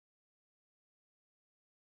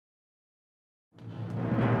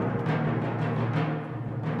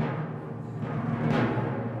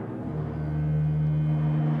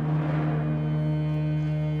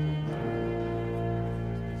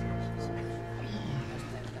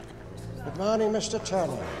Good morning, Mr.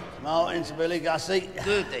 Turner. Morning to Billy Gussie.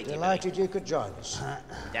 Good day, Delighted you could join us.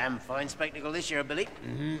 Damn fine spectacle this year, Billy.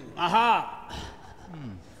 Aha!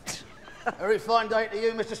 A very fine day to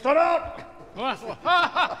you, Mr. Stoddart.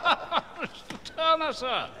 Mr. Turner,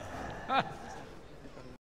 sir.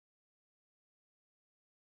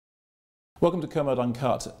 Welcome to Kermode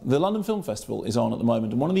Uncut. The London Film Festival is on at the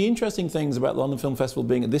moment, and one of the interesting things about the London Film Festival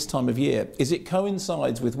being at this time of year is it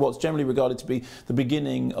coincides with what's generally regarded to be the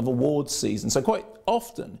beginning of awards season. So quite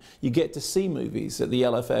often you get to see movies at the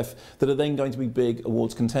LFF that are then going to be big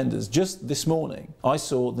awards contenders. Just this morning I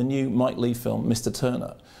saw the new Mike Leigh film Mr.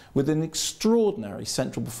 Turner, with an extraordinary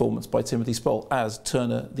central performance by Timothy Spall as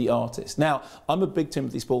Turner the artist. Now, I'm a big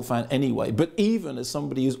Timothy Spall fan anyway, but even as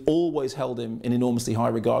somebody who's always held him in enormously high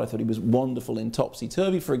regard, I thought he was wonderful in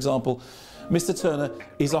Topsy-Turvy, for example, Mr. Turner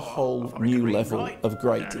is a whole new level of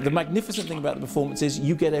great. The magnificent thing about the performance is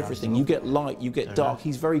you get everything. You get light, you get dark.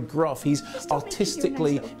 He's very gruff, he's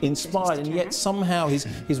artistically inspired, and yet somehow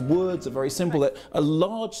his words are very simple. That a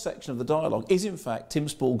large section of the dialogue is in fact Tim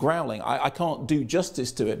Spall growling. I can't do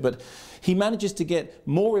justice to it, but he manages to get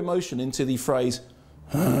more emotion into the phrase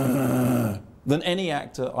than any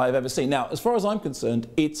actor I've ever seen. Now, as far as I'm concerned,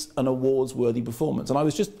 it's an awards-worthy performance. And I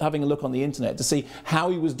was just having a look on the internet to see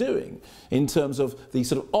how he was doing in terms of the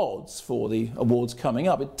sort of odds for the awards coming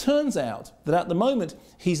up. It turns out that at the moment,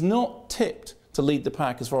 he's not tipped to lead the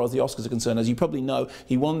pack as far as the Oscars are concerned. As you probably know,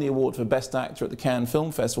 he won the award for Best Actor at the Cannes Film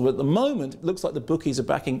Festival. But at the moment, it looks like the bookies are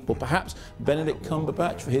backing, well, perhaps Benedict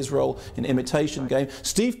Cumberbatch for his role in Imitation Game.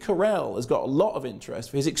 Steve Carell has got a lot of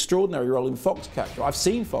interest for his extraordinary role in Foxcatcher. I've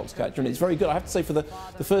seen Foxcatcher and it's very good. I have to say, for the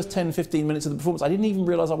first 10-15 minutes of the performance, I didn't even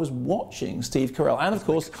realise I was watching Steve Carell. And of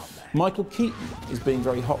course, Michael Keaton is being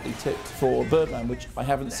very hotly tipped for Birdman, which I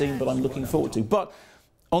haven't seen, but I'm looking forward to. But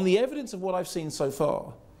on the evidence of what I've seen so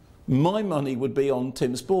far, my money would be on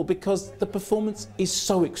Tim Spall, because the performance is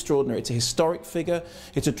so extraordinary. It's a historic figure,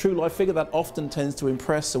 it's a true life figure that often tends to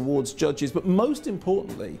impress awards judges, but most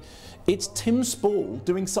importantly, it's Tim Spall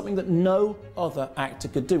doing something that no other actor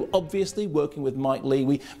could do. Obviously, working with Mike Leigh,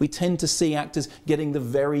 we tend to see actors getting the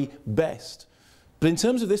very best. But in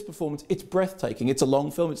terms of this performance, it's breathtaking. It's a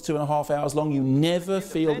long film, it's 2.5 hours long. You never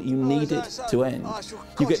feel that you need it to end.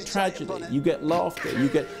 You get tragedy, you get laughter, you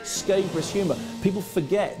get scabrous humour. People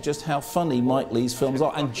forget just how funny Mike Leigh's films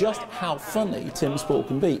are and just how funny Tim Spall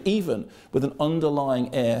can be, even with an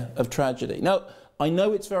underlying air of tragedy. Now, I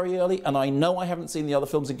know it's very early, and I know I haven't seen the other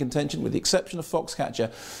films in contention, with the exception of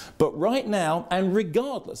Foxcatcher, but right now, and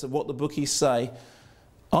regardless of what the bookies say,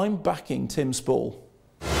 I'm backing Tim Spall.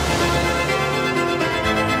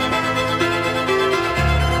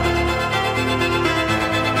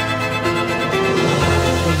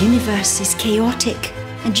 The universe is chaotic,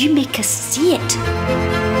 and you make us see it.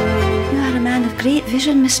 You are a man of great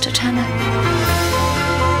vision, Mr. Turner.